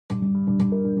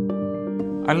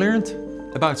I learned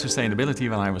about sustainability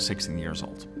when I was 16 years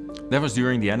old. That was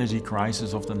during the energy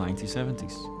crisis of the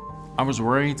 1970s. I was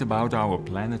worried about our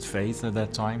planet's fate at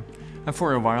that time, and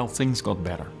for a while things got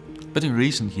better. But in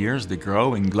recent years, the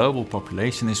growing global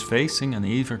population is facing an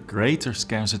even greater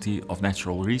scarcity of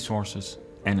natural resources,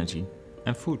 energy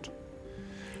and food.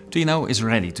 TNO is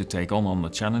ready to take on the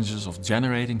challenges of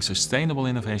generating sustainable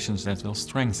innovations that will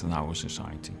strengthen our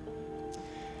society.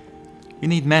 We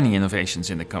need many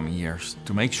innovations in the coming years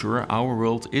to make sure our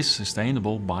world is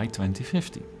sustainable by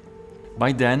 2050.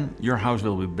 By then, your house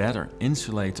will be better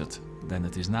insulated than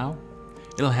it is now.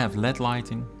 It'll have LED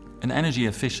lighting, an energy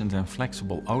efficient and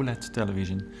flexible OLED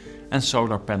television and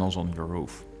solar panels on your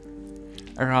roof.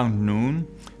 Around noon,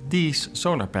 these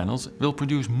solar panels will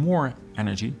produce more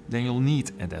energy than you'll need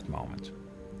at that moment.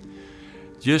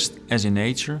 Just as in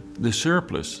nature, the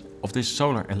surplus of this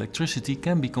solar electricity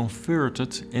can be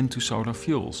converted into solar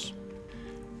fuels.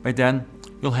 By then,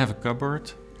 you'll have a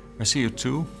cupboard where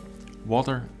CO2,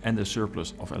 water and the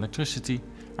surplus of electricity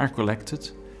are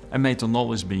collected and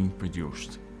methanol is being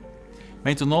produced.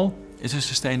 Methanol is a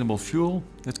sustainable fuel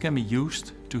that can be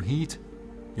used to heat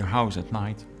your house at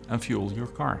night and fuel your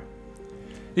car.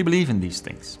 We believe in these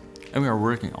things and we are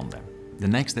working on them. The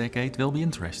next decade will be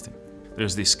interesting.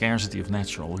 There's this scarcity of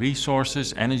natural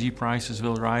resources, energy prices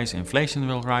will rise, inflation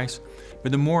will rise,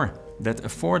 but the more that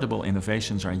affordable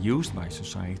innovations are used by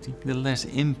society, the less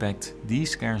impact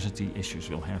these scarcity issues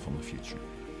will have on the future.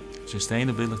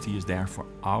 Sustainability is there for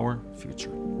our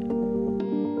future.